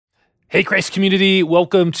Hey, Christ community,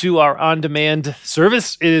 welcome to our on-demand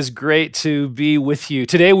service. It is great to be with you.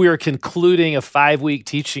 Today, we are concluding a 5-week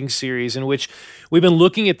teaching series in which we've been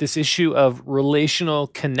looking at this issue of relational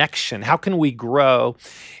connection. How can we grow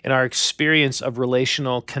in our experience of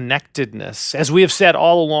relational connectedness? As we have said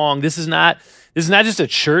all along, this is not just a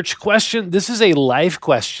church question, this is a life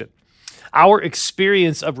question. Our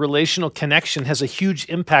experience of relational connection has a huge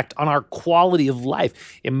impact on our quality of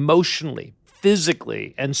life, emotionally,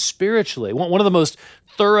 physically, and spiritually. One of the most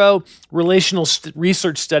thorough relational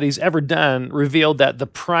research studies ever done revealed that the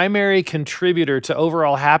primary contributor to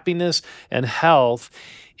overall happiness and health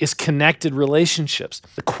is connected relationships.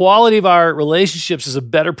 The quality of our relationships is a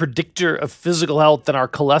better predictor of physical health than our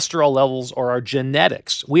cholesterol levels or our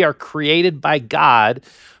genetics. We are created by God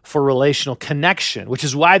for relational connection, which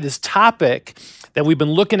is why this topic that we've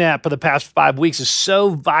been looking at for the past 5 weeks is so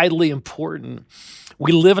vitally important.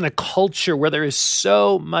 We live in a culture where there is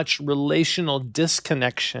so much relational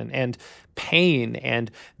disconnection and pain and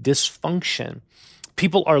dysfunction.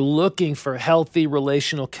 People are looking for healthy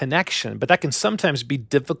relational connection, but that can sometimes be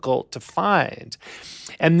difficult to find.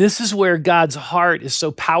 And this is where God's heart is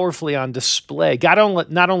so powerfully on display. God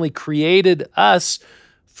not only created us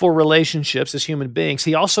for relationships as human beings,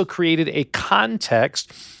 He also created a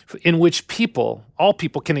context in which all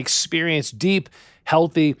people can experience deep,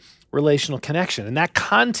 healthy relational connection. And that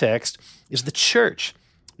context is the church.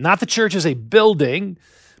 Not the church as a building,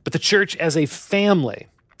 but the church as a family.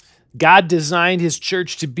 God designed His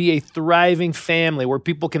church to be a thriving family where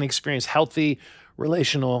people can experience healthy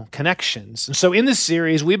relational connections. And so in this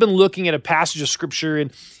series, we've been looking at a passage of scripture in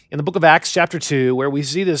the book of Acts chapter 2, where we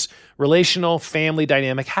see this relational family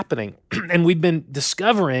dynamic happening. And we've been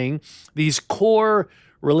discovering these core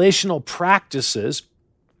relational practices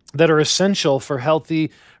that are essential for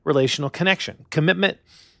healthy relational connection: commitment,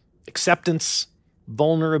 acceptance,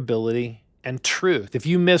 vulnerability, and truth. If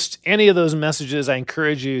you missed any of those messages, I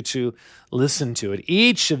encourage you to listen to it.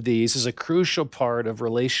 Each of these is a crucial part of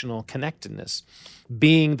relational connectedness,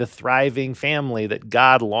 being the thriving family that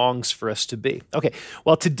God longs for us to be. Okay,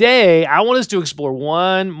 well, today I want us to explore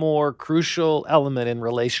one more crucial element in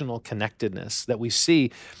relational connectedness that we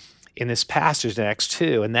see in this passage in Acts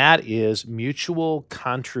 2, and that is mutual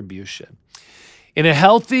contribution. In a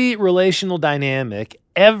healthy relational dynamic,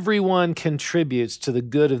 everyone contributes to the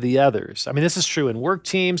good of the others. I mean, this is true in work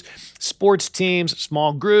teams, sports teams,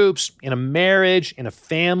 small groups, in a marriage, in a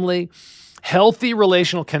family. Healthy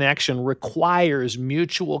relational connection requires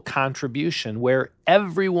mutual contribution where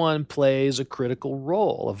everyone plays a critical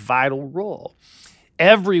role, a vital role.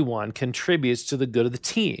 Everyone contributes to the good of the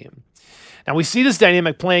team. Now, we see this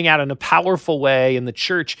dynamic playing out in a powerful way in the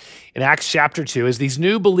church in Acts chapter 2 as these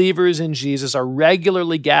new believers in Jesus are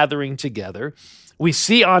regularly gathering together. We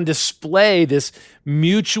see on display this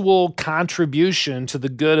mutual contribution to the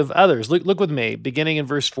good of others. Look with me, beginning in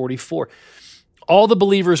verse 44. All the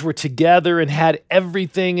believers were together and had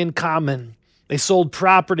everything in common. They sold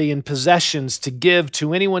property and possessions to give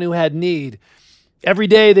to anyone who had need. Every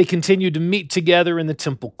day they continued to meet together in the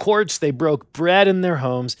temple courts. They broke bread in their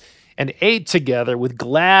homes and ate together with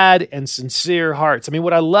glad and sincere hearts. I mean,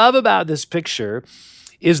 what I love about this picture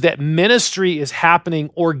is that ministry is happening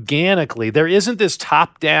organically. There isn't this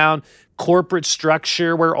top-down corporate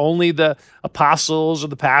structure where only the apostles or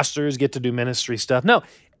the pastors get to do ministry stuff. No,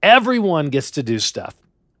 everyone gets to do stuff.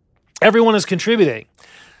 Everyone is contributing.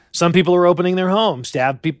 Some people are opening their homes to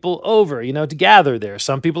have people over, to gather there.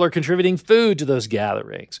 Some people are contributing food to those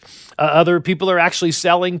gatherings. Other people are actually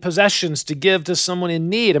selling possessions to give to someone in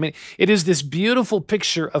need. I mean, it is this beautiful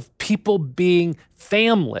picture of people being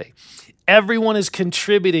family. Everyone is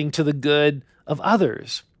contributing to the good of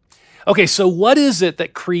others. Okay, so what is it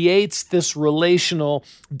that creates this relational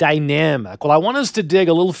dynamic? Well, I want us to dig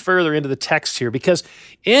a little further into the text here because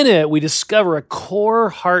in it we discover a core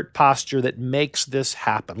heart posture that makes this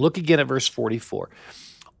happen. Look again at verse 44.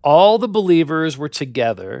 All the believers were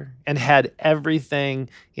together and had everything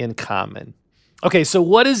in common. Okay, so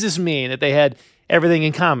what does this mean that they had everything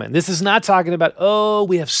in common? This is not talking about,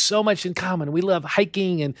 we have so much in common. We love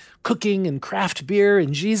hiking and cooking and craft beer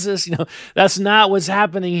and Jesus. That's not what's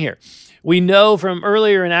happening here. We know from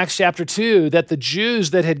earlier in Acts chapter 2 that the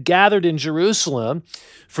Jews that had gathered in Jerusalem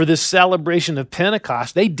for this celebration of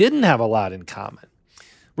Pentecost, they didn't have a lot in common.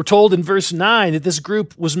 We're told in verse 9 that this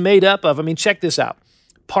group was made up of, check this out,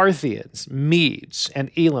 Parthians, Medes,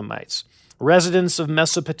 and Elamites, residents of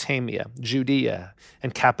Mesopotamia, Judea,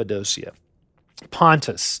 and Cappadocia,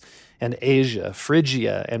 Pontus and Asia,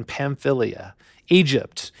 Phrygia and Pamphylia,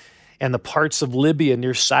 Egypt, and the parts of Libya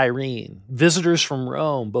near Cyrene, visitors from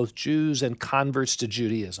Rome, both Jews and converts to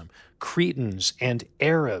Judaism, Cretans and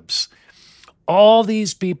Arabs. All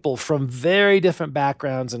these people from very different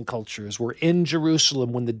backgrounds and cultures were in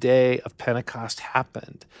Jerusalem when the day of Pentecost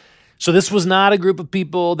happened. So this was not a group of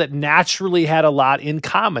people that naturally had a lot in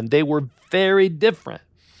common. They were very different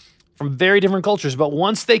from very different cultures. But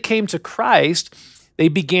once they came to Christ, they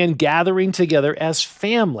began gathering together as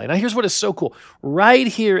family. Now, here's what is so cool. Right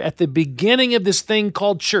here at the beginning of this thing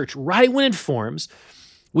called church, right when it forms,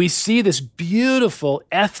 we see this beautiful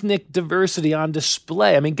ethnic diversity on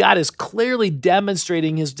display. I mean, God is clearly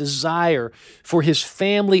demonstrating his desire for his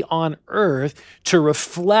family on earth to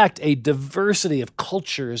reflect a diversity of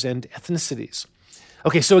cultures and ethnicities.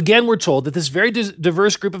 Okay, so again, we're told that this very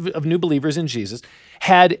diverse group of new believers in Jesus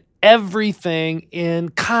had everything in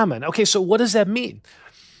common. Okay, so what does that mean?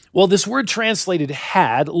 Well, this word translated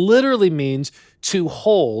had literally means to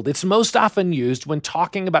hold. It's most often used when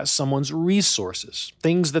talking about someone's resources,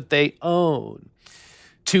 things that they own.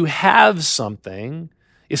 To have something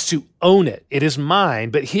is to own it. It is mine.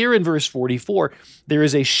 But here in verse 44, there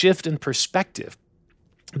is a shift in perspective.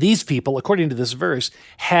 These people, according to this verse,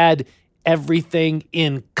 had everything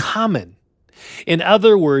in common. In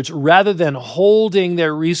other words, rather than holding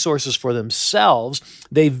their resources for themselves,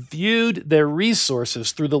 they viewed their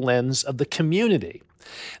resources through the lens of the community.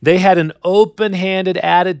 They had an open-handed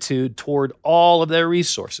attitude toward all of their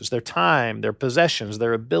resources, their time, their possessions,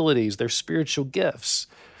 their abilities, their spiritual gifts.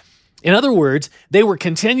 In other words, they were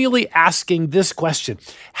continually asking this question: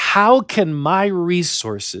 how can my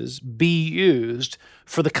resources be used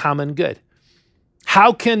for the common good?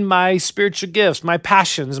 How can my spiritual gifts, my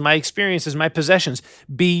passions, my experiences, my possessions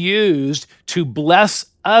be used to bless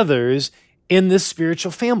others in this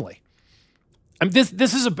spiritual family? I mean,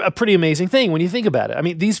 this is a pretty amazing thing when you think about it. I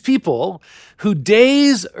mean, these people who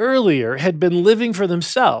days earlier had been living for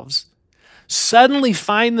themselves suddenly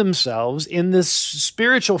find themselves in this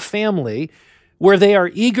spiritual family where they are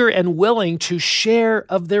eager and willing to share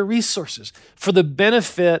of their resources for the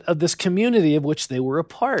benefit of this community of which they were a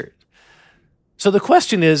part. So the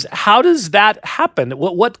question is, how does that happen?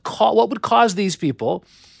 What would cause these people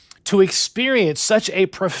to experience such a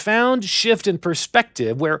profound shift in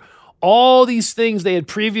perspective where all these things they had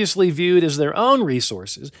previously viewed as their own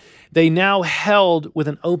resources, they now held with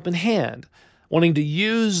an open hand, wanting to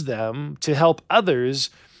use them to help others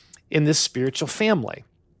in this spiritual family?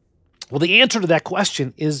 Well, the answer to that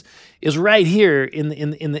question is right here in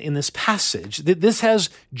this passage. This has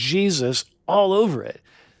Jesus all over it.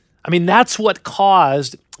 I mean, that's what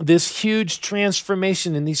caused this huge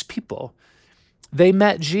transformation in these people. They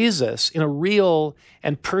met Jesus in a real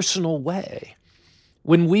and personal way.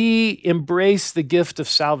 When we embrace the gift of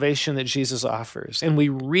salvation that Jesus offers, and we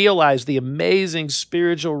realize the amazing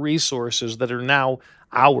spiritual resources that are now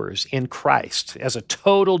ours in Christ as a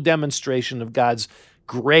total demonstration of God's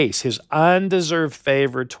grace, his undeserved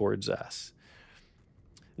favor towards us,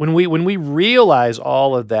 when we realize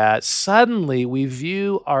all of that, suddenly we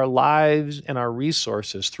view our lives and our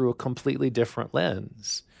resources through a completely different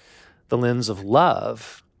lens, the lens of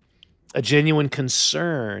love, a genuine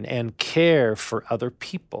concern and care for other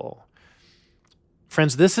people.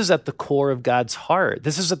 Friends, this is at the core of God's heart.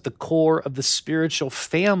 This is at the core of the spiritual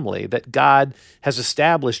family that God has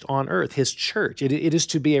established on earth, his church. It is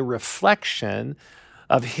to be a reflection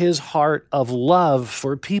of his heart of love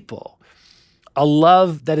for people. A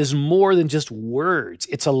love that is more than just words.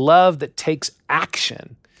 It's a love that takes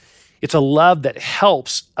action. It's a love that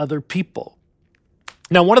helps other people.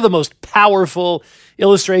 Now, one of the most powerful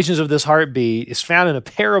illustrations of this heartbeat is found in a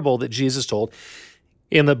parable that Jesus told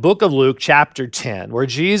in the book of Luke, chapter 10, where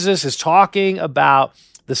Jesus is talking about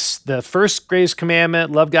the first greatest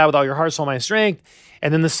commandment, love God with all your heart, soul, mind, strength,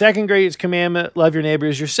 and then the second greatest commandment, love your neighbor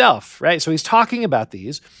as yourself, right? So he's talking about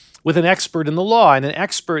these with an expert in the law, and the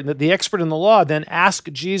expert in the law then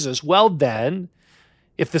asked Jesus, well then,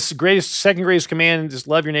 if this second greatest command is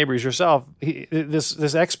love your neighbor as yourself,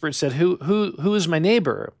 this expert said, who is my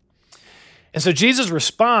neighbor? And so Jesus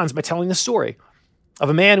responds by telling the story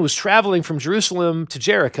of a man who was traveling from Jerusalem to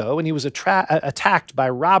Jericho, and he was attacked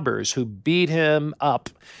by robbers who beat him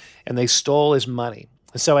up, and they stole his money.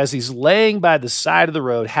 And so as he's laying by the side of the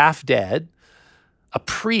road, half dead, a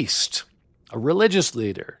priest, a religious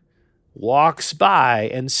leader, walks by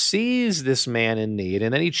and sees this man in need,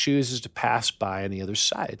 and then he chooses to pass by on the other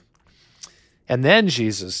side. And then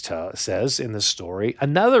Jesus says in the story,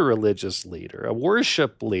 another religious leader, a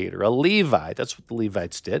worship leader, a Levite, that's what the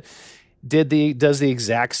Levites does the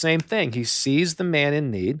exact same thing. He sees the man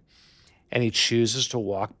in need, and he chooses to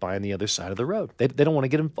walk by on the other side of the road. They don't want to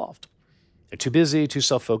get involved. They're too busy, too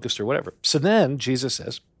self-focused, or whatever. So then Jesus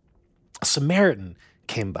says, a Samaritan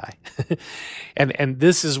came by. And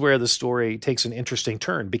this is where the story takes an interesting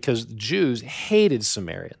turn because the Jews hated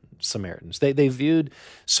Samaritans. They viewed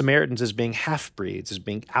Samaritans as being half-breeds, as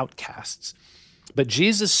being outcasts. But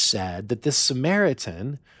Jesus said that this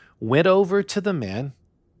Samaritan went over to the man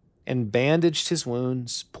and bandaged his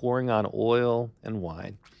wounds, pouring on oil and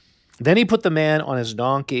wine. Then he put the man on his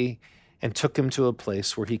donkey and took him to a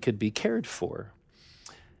place where he could be cared for.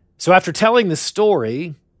 So after telling the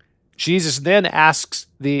story, Jesus then asks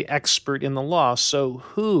the expert in the law, so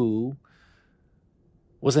who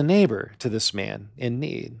was a neighbor to this man in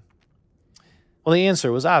need? Well, the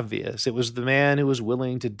answer was obvious. It was the man who was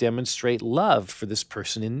willing to demonstrate love for this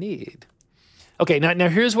person in need. Okay, now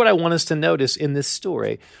here's what I want us to notice in this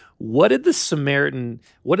story. What did the Samaritan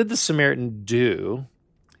do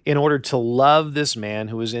in order to love this man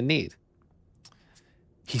who was in need?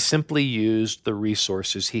 He simply used the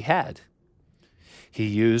resources he had. He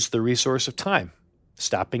used the resource of time,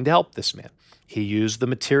 stopping to help this man. He used the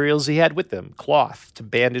materials he had with him, cloth to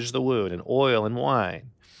bandage the wound, and oil and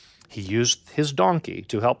wine. He used his donkey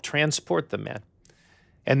to help transport the man.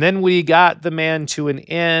 And then when he got the man to an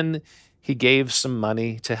inn, he gave some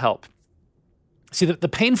money to help. See, the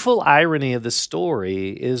painful irony of the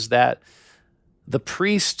story is that the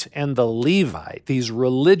priest and the Levite, these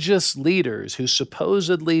religious leaders who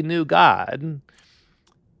supposedly knew God,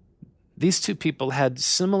 these two people had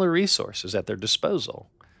similar resources at their disposal,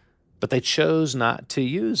 but they chose not to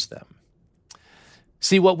use them.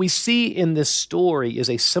 See, what we see in this story is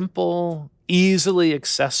a simple, easily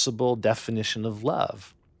accessible definition of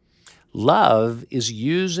love. Love is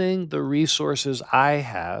using the resources I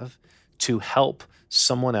have to help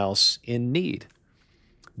someone else in need.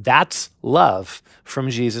 That's love from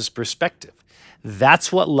Jesus' perspective.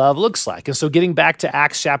 That's what love looks like. And so getting back to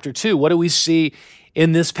Acts chapter 2, what do we see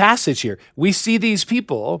in this passage here? We see these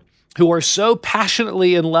people who are so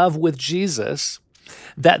passionately in love with Jesus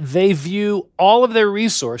that they view all of their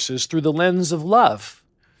resources through the lens of love.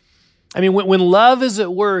 I mean, when love is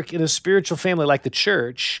at work in a spiritual family like the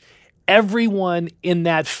church, everyone in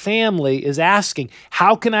that family is asking,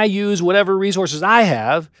 how can I use whatever resources I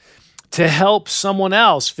have to help someone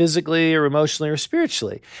else physically or emotionally or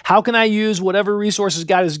spiritually? How can I use whatever resources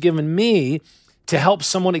God has given me to help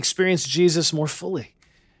someone experience Jesus more fully?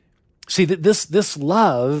 See, that this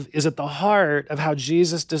love is at the heart of how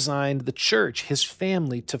Jesus designed the church, his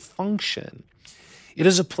family, to function. It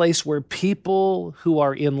is a place where people who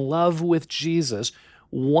are in love with Jesus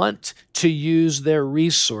want to use their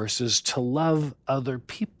resources to love other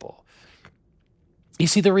people. You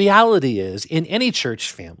see, the reality is, in any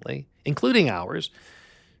church family, including ours,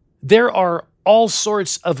 there are all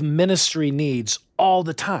sorts of ministry needs all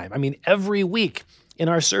the time. I mean, every week in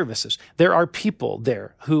our services, there are people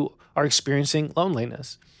there who are experiencing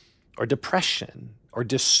loneliness or depression or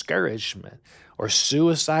discouragement or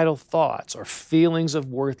suicidal thoughts or feelings of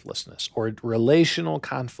worthlessness or relational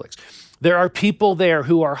conflicts. There are people there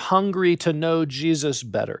who are hungry to know Jesus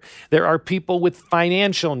better. There are people with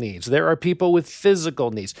financial needs. There are people with physical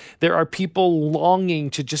needs. There are people longing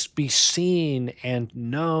to just be seen and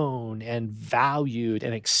known and valued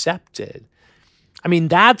and accepted. I mean,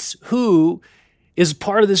 that's who is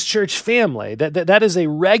part of this church family. That is a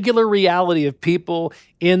regular reality of people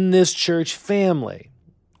in this church family,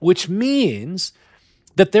 which means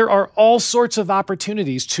that there are all sorts of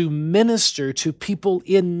opportunities to minister to people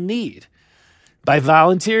in need by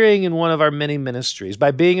volunteering in one of our many ministries,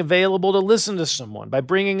 by being available to listen to someone, by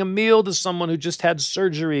bringing a meal to someone who just had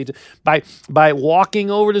surgery, by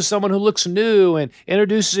walking over to someone who looks new and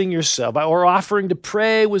introducing yourself, or offering to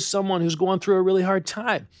pray with someone who's going through a really hard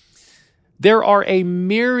time. There are a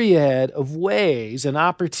myriad of ways and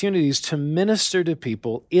opportunities to minister to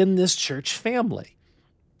people in this church family.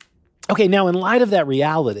 Okay, now in light of that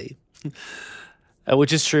reality,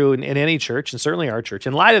 which is true in any church, and certainly our church,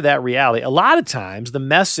 in light of that reality, a lot of times the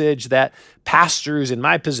message that pastors in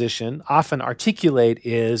my position often articulate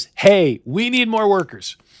is, hey, we need more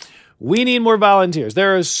workers. We need more volunteers.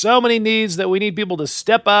 There are so many needs that we need people to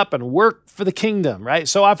step up and work for the kingdom, right?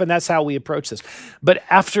 So often that's how we approach this. But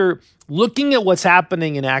after looking at what's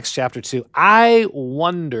happening in Acts chapter 2, I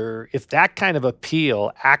wonder if that kind of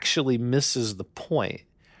appeal actually misses the point.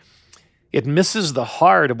 It misses the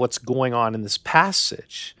heart of what's going on in this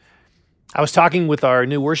passage. I was talking with our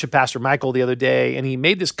new worship pastor, Michael, the other day, and he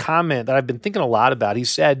made this comment that I've been thinking a lot about. He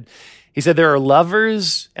said, there are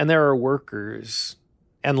lovers and there are workers,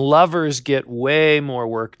 and lovers get way more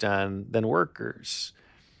work done than workers.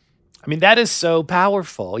 I mean, that is so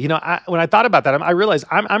powerful. You know, when I thought about that, I realized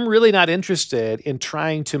I'm really not interested in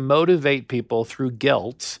trying to motivate people through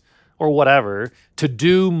guilt or whatever to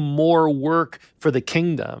do more work for the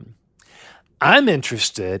kingdom. I'm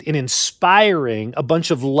interested in inspiring a bunch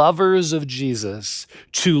of lovers of Jesus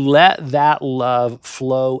to let that love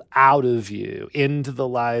flow out of you into the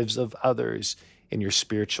lives of others in your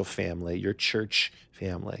spiritual family, your church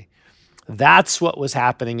family. That's what was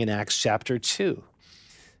happening in Acts chapter 2.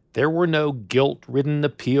 There were no guilt-ridden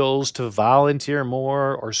appeals to volunteer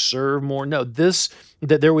more or serve more. No, that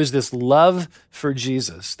there was this love for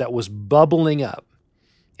Jesus that was bubbling up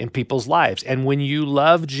in people's lives. And when you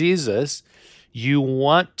love Jesus, you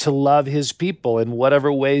want to love his people in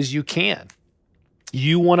whatever ways you can.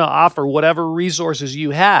 You want to offer whatever resources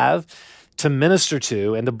you have to minister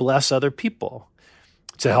to and to bless other people,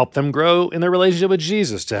 to help them grow in their relationship with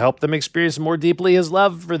Jesus, to help them experience more deeply his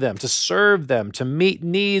love for them, to serve them, to meet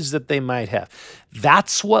needs that they might have.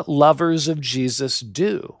 That's what lovers of Jesus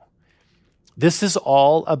do. This is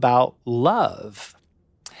all about love.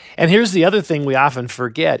 And here's the other thing we often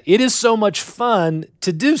forget. It is so much fun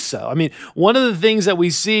to do so. I mean, one of the things that we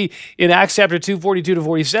see in Acts chapter 2, 42 to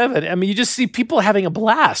 47, I mean, you just see people having a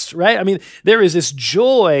blast, right? I mean, there is this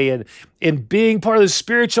joy in being part of the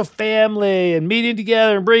spiritual family and meeting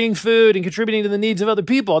together and bringing food and contributing to the needs of other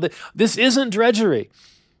people. This isn't drudgery.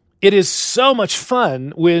 It is so much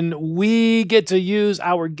fun when we get to use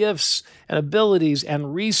our gifts and abilities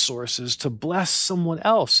and resources to bless someone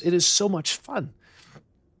else. It is so much fun.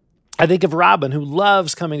 I think of Robin, who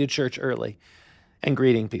loves coming to church early and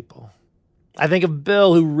greeting people. I think of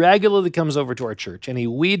Bill, who regularly comes over to our church and he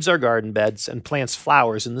weeds our garden beds and plants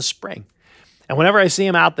flowers in the spring. And whenever I see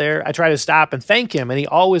him out there, I try to stop and thank him. And he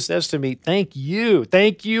always says to me, thank you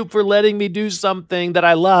for letting me do something that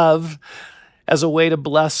I love as a way to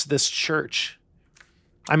bless this church.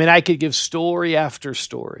 I mean, I could give story after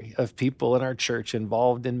story of people in our church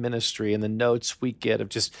involved in ministry and the notes we get of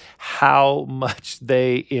just how much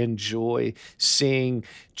they enjoy seeing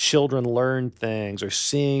children learn things or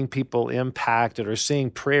seeing people impacted or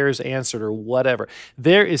seeing prayers answered or whatever.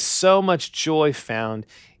 There is so much joy found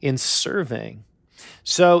in serving.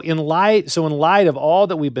 So in light of all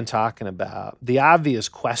that we've been talking about, the obvious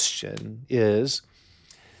question is,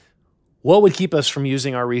 what would keep us from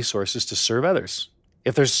using our resources to serve others?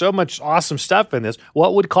 If there's so much awesome stuff in this,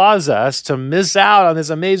 what would cause us to miss out on this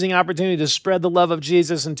amazing opportunity to spread the love of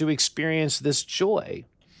Jesus and to experience this joy?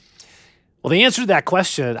 Well, the answer to that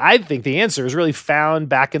question, I think the answer is really found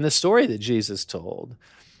back in the story that Jesus told,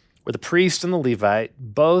 where the priest and the Levite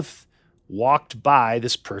both walked by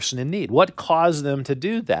this person in need. What caused them to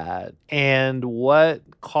do that? And what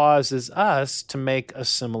causes us to make a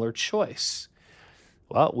similar choice?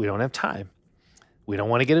 Well, we don't have time. We don't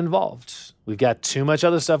want to get involved. We've got too much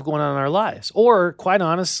other stuff going on in our lives. Or, quite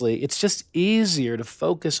honestly, it's just easier to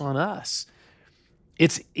focus on us.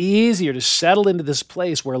 It's easier to settle into this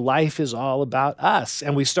place where life is all about us,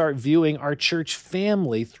 and we start viewing our church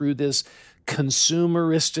family through this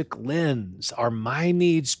consumeristic lens. Are my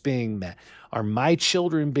needs being met? Are my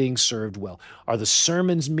children being served well? Are the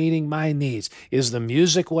sermons meeting my needs? Is the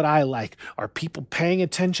music what I like? Are people paying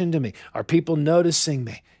attention to me? Are people noticing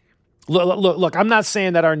me? Look, I'm not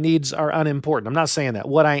saying that our needs are unimportant. I'm not saying that.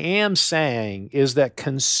 What I am saying is that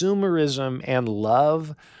consumerism and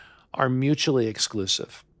love are mutually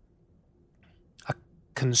exclusive. A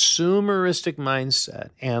consumeristic mindset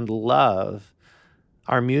and love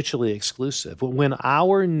are mutually exclusive. When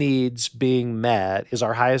our needs being met is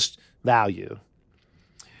our highest value,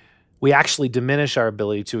 we actually diminish our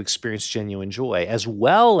ability to experience genuine joy, as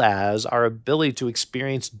well as our ability to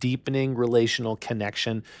experience deepening relational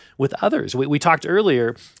connection with others. We talked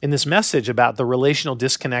earlier in this message about the relational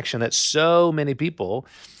disconnection that so many people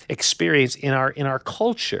experience in our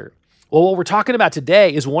culture. Well, what we're talking about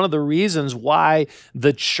today is one of the reasons why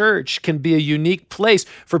the church can be a unique place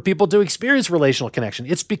for people to experience relational connection.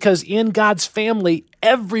 It's because in God's family,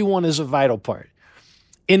 everyone is a vital part.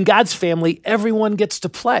 In God's family, everyone gets to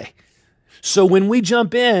play. So when we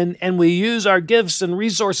jump in and we use our gifts and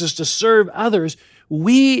resources to serve others,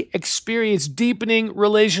 we experience deepening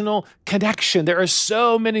relational connection. There are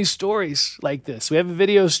so many stories like this. We have a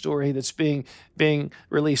video story that's being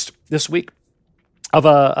released this week of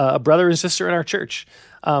a brother and sister in our church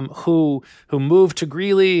who moved to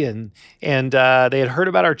Greeley and they had heard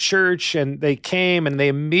about our church and they came and they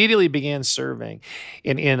immediately began serving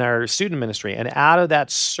in our student ministry. And out of that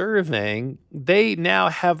serving, they now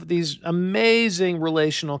have these amazing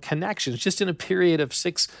relational connections just in a period of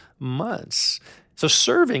 6 months. So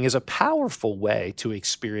serving is a powerful way to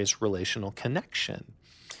experience relational connection.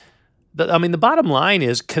 The bottom line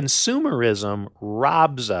is consumerism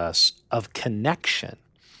robs us of connection.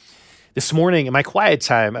 This morning in my quiet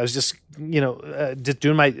time, I was just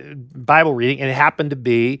doing my Bible reading, and it happened to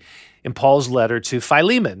be in Paul's letter to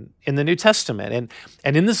Philemon in the New Testament.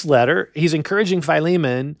 And in this letter, he's encouraging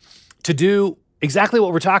Philemon to do exactly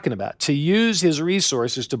what we're talking about, to use his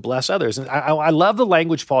resources to bless others. And I love the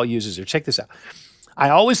language Paul uses here. Check this out. I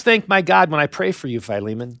always thank my God when I pray for you,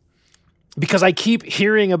 Philemon, because I keep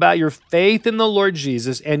hearing about your faith in the Lord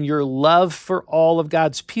Jesus and your love for all of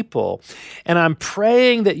God's people. And I'm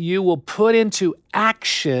praying that you will put into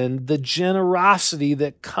action the generosity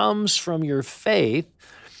that comes from your faith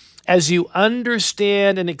as you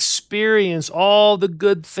understand and experience all the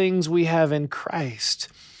good things we have in Christ.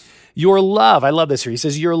 Your love, I love this here. He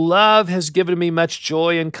says, your love has given me much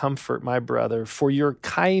joy and comfort, my brother, for your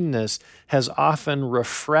kindness has often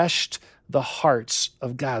refreshed the hearts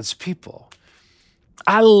of God's people.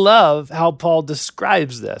 I love how Paul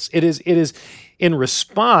describes this. It is in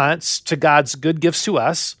response to God's good gifts to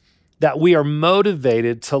us that we are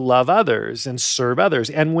motivated to love others and serve others.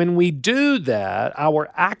 And when we do that, our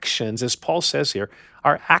actions, as Paul says here,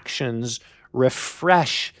 our actions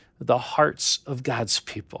refresh the hearts of God's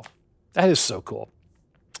people. That is so cool.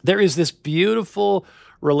 There is this beautiful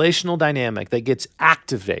relational dynamic that gets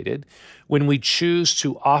activated when we choose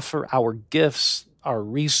to offer our gifts, our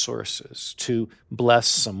resources to bless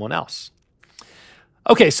someone else.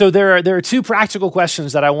 Okay, so there are two practical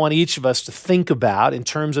questions that I want each of us to think about in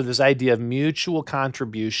terms of this idea of mutual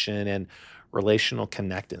contribution and relational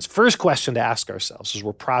connectedness. First question to ask ourselves as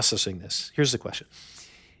we're processing this. Here's the question.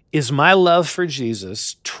 Is my love for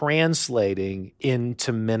Jesus translating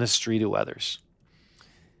into ministry to others?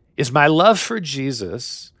 Is my love for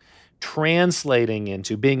Jesus translating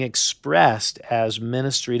into being expressed as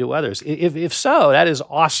ministry to others? If so, that is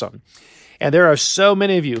awesome. And there are so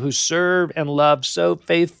many of you who serve and love so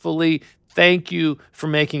faithfully. Thank you for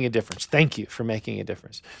making a difference. Thank you for making a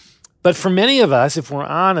difference. But for many of us, if we're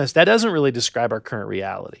honest, that doesn't really describe our current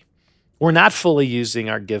reality. We're not fully using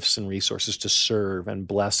our gifts and resources to serve and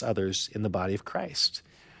bless others in the body of Christ.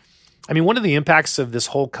 I mean, one of the impacts of this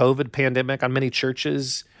whole COVID pandemic on many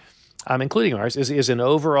churches, including ours, is an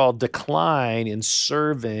overall decline in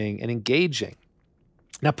serving and engaging.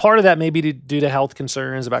 Now, part of that may be due to health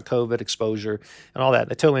concerns about COVID exposure and all that.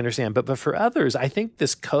 I totally understand. But for others, I think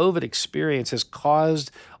this COVID experience has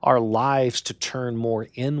caused our lives to turn more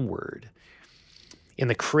inward. In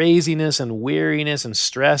the craziness and weariness and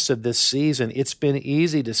stress of this season, it's been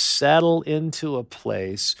easy to settle into a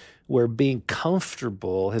place where being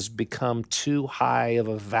comfortable has become too high of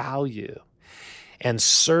a value, and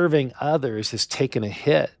serving others has taken a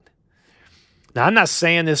hit. Now, I'm not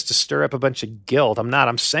saying this to stir up a bunch of guilt. I'm not.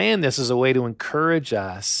 I'm saying this as a way to encourage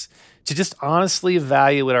us to just honestly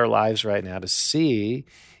evaluate our lives right now to see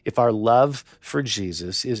if our love for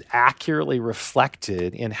Jesus is accurately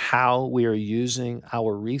reflected in how we are using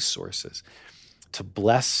our resources to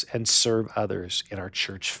bless and serve others in our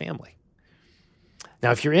church family. Now,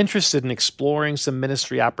 if you're interested in exploring some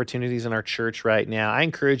ministry opportunities in our church right now, I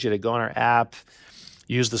encourage you to go on our app,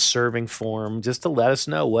 use the serving form just to let us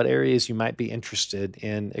know what areas you might be interested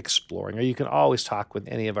in exploring, or you can always talk with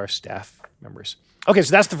any of our staff members. Okay, so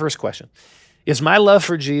that's the first question. Is my love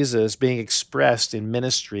for Jesus being expressed in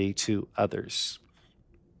ministry to others?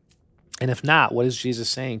 And if not, what is Jesus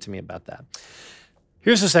saying to me about that?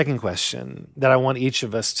 Here's the second question that I want each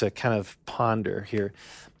of us to kind of ponder here.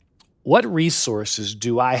 What resources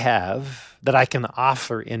do I have that I can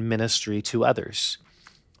offer in ministry to others?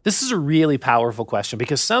 This is a really powerful question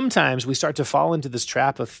because sometimes we start to fall into this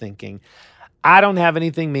trap of thinking, I don't have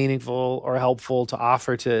anything meaningful or helpful to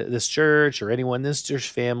offer to this church or anyone in this church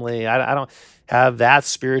family. I don't have that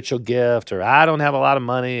spiritual gift, or I don't have a lot of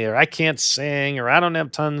money, or I can't sing, or I don't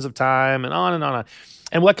have tons of time, and on and on.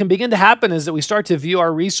 And what can begin to happen is that we start to view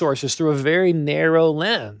our resources through a very narrow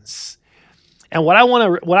lens. And what I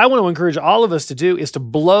want to encourage all of us to do is to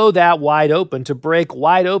blow that wide open, to break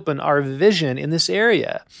wide open our vision in this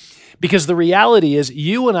area. Because the reality is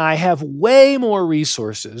you and I have way more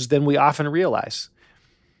resources than we often realize.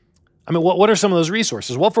 I mean, what are some of those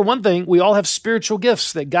resources? Well, for one thing, we all have spiritual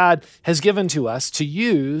gifts that God has given to us to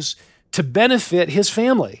use to benefit his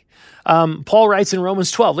family. Paul writes in Romans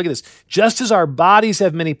 12, look at this, just as our bodies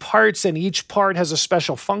have many parts and each part has a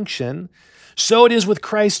special function, so it is with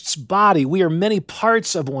Christ's body. We are many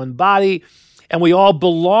parts of one body, and we all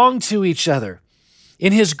belong to each other.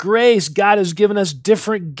 In his grace, God has given us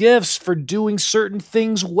different gifts for doing certain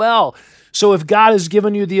things well. So if God has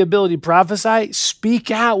given you the ability to prophesy, speak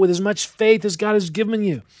out with as much faith as God has given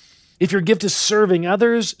you. If your gift is serving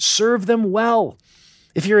others, serve them well.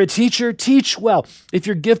 If you're a teacher, teach well. If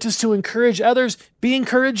your gift is to encourage others, be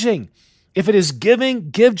encouraging. If it is giving,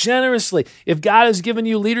 give generously. If God has given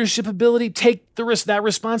you leadership ability, take that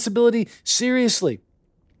responsibility seriously.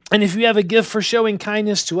 And if you have a gift for showing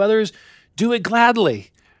kindness to others, do it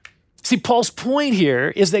gladly. See, Paul's point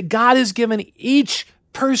here is that God has given each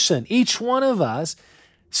person, each one of us,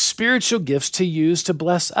 spiritual gifts to use to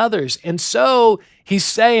bless others. And so he's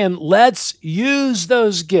saying, let's use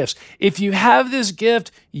those gifts. If you have this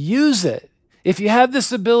gift, use it. If you have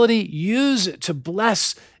this ability, use it to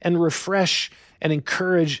bless and refresh and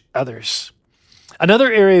encourage others.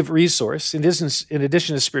 Another area of resource, in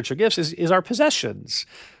addition to spiritual gifts, is our possessions.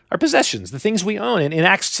 Our possessions, the things we own. In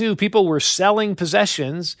Acts 2, people were selling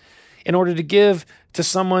possessions in order to give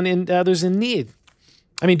to others in need.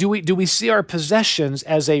 I mean, do we see our possessions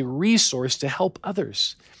as a resource to help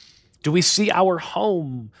others? Do we see our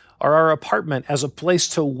home or our apartment as a place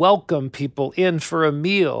to welcome people in for a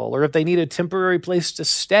meal, or if they need a temporary place to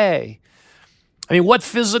stay? I mean, what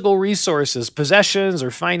physical resources, possessions,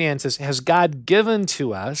 or finances has God given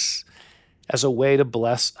to us as a way to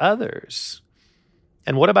bless others?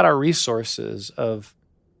 And what about our resources of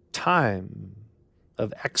time,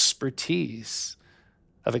 of expertise,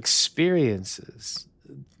 of experiences?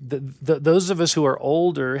 Those of us who are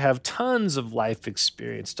older have tons of life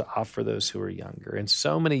experience to offer those who are younger. And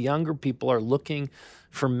so many younger people are looking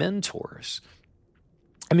for mentors.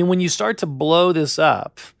 I mean, when you start to blow this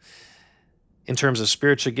up in terms of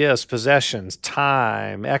spiritual gifts, possessions,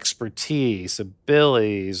 time, expertise,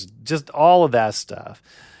 abilities, just all of that stuff,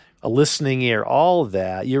 a listening ear, all of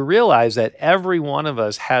that, you realize that every one of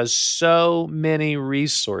us has so many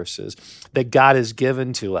resources that God has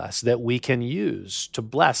given to us that we can use to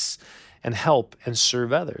bless and help and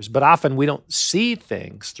serve others. But often we don't see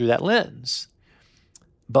things through that lens.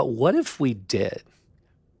 But what if we did?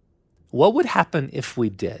 What would happen if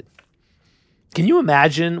we did? Can you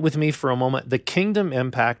imagine with me for a moment the kingdom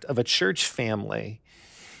impact of a church family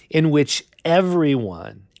in which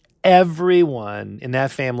everyone in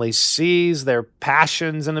that family sees their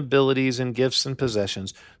passions and abilities and gifts and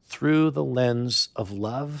possessions through the lens of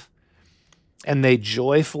love, and they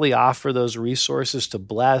joyfully offer those resources to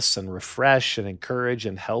bless and refresh and encourage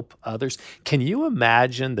and help others? Can you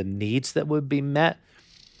imagine the needs that would be met?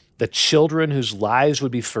 The children whose lives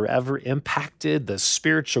would be forever impacted, the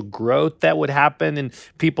spiritual growth that would happen in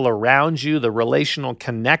people around you, the relational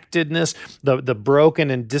connectedness, the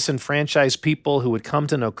broken and disenfranchised people who would come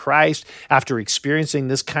to know Christ after experiencing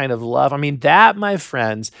this kind of love. I mean, that, my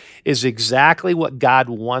friends, is exactly what God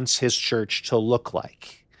wants his church to look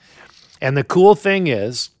like. And the cool thing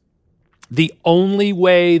is, the only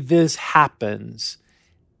way this happens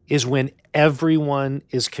is when everyone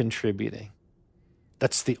is contributing.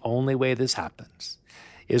 That's the only way this happens,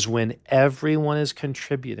 is when everyone is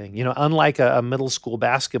contributing. You know, unlike a middle school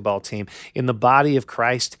basketball team, in the body of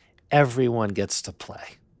Christ, everyone gets to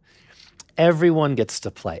play. Everyone gets to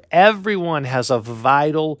play. Everyone has a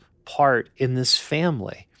vital part in this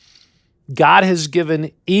family. God has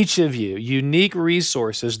given each of you unique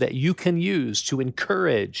resources that you can use to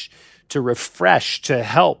encourage, to refresh, to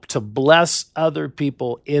help, to bless other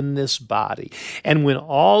people in this body. And when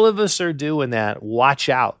all of us are doing that, watch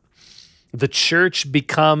out. The church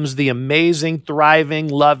becomes the amazing, thriving,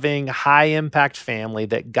 loving, high-impact family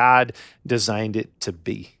that God designed it to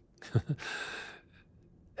be.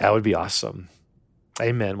 That would be awesome.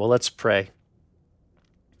 Amen. Well, let's pray.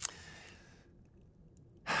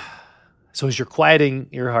 So as you're quieting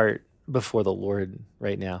your heart before the Lord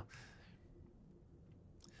right now,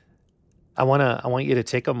 I want you to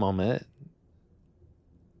take a moment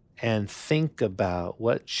and think about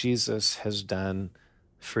what Jesus has done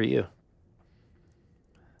for you.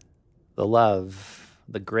 The love,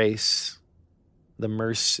 the grace, the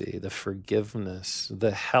mercy, the forgiveness,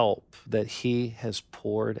 the help that he has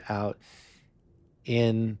poured out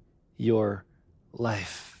in your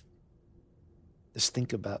life. Just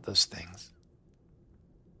think about those things.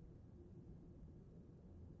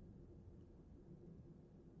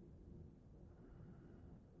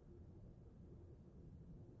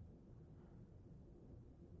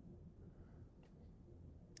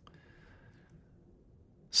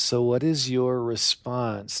 So what is your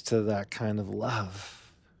response to that kind of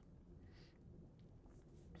love?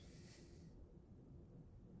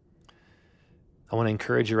 I want to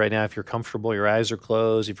encourage you right now, if you're comfortable, your eyes are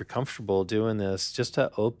closed, if you're comfortable doing this, just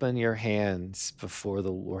to open your hands before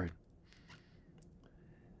the Lord.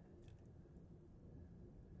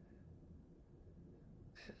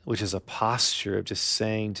 Which is a posture of just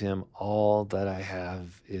saying to him, all that I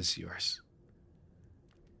have is yours.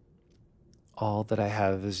 All that I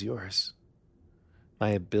have is yours. my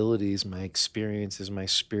abilities, my experiences, my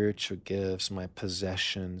spiritual gifts, my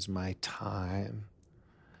possessions, my time.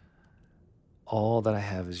 All that I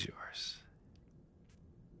have is yours.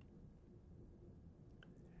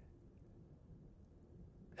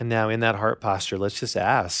 And now, in that heart posture, let's just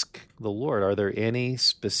ask the Lord, are there any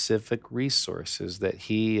specific resources that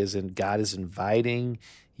God is inviting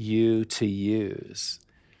you to use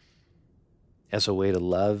as a way to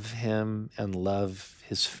love Him and love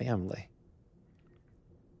His family?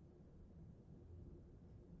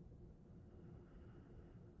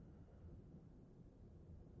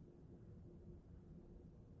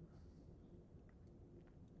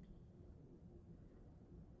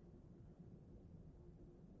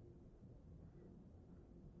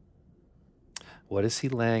 What is He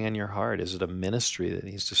laying on your heart? Is it a ministry that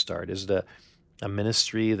needs to start? Is it a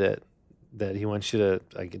ministry that He wants you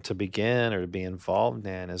to begin or to be involved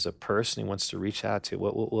in? As a person He wants to reach out to?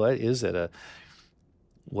 What is it?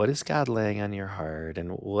 What is God laying on your heart,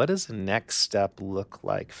 and what does the next step look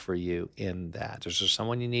like for you in that? Is there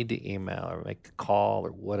someone you need to email or make a call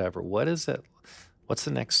or whatever? What is it? What's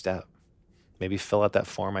the next step? Maybe fill out that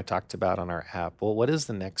form I talked about on our app. Well, what is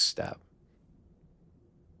the next step?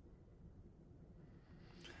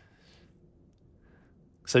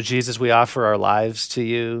 So, Jesus, we offer our lives to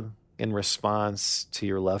you in response to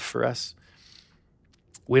your love for us.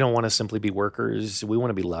 We don't want to simply be workers, we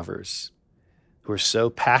want to be lovers who are so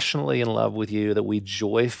passionately in love with you that we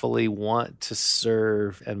joyfully want to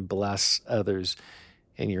serve and bless others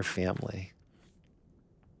in your family.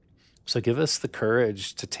 So, give us the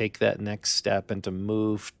courage to take that next step and to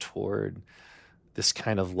move toward this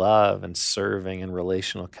kind of love and serving and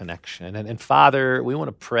relational connection. And Father, we want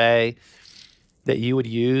to pray that you would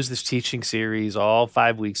use this teaching series, all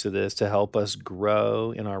 5 weeks of this, to help us grow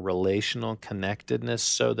in our relational connectedness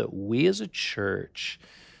so that we as a church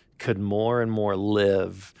could more and more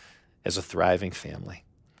live as a thriving family.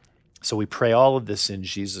 So we pray all of this in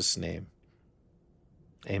Jesus' name.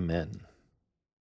 Amen.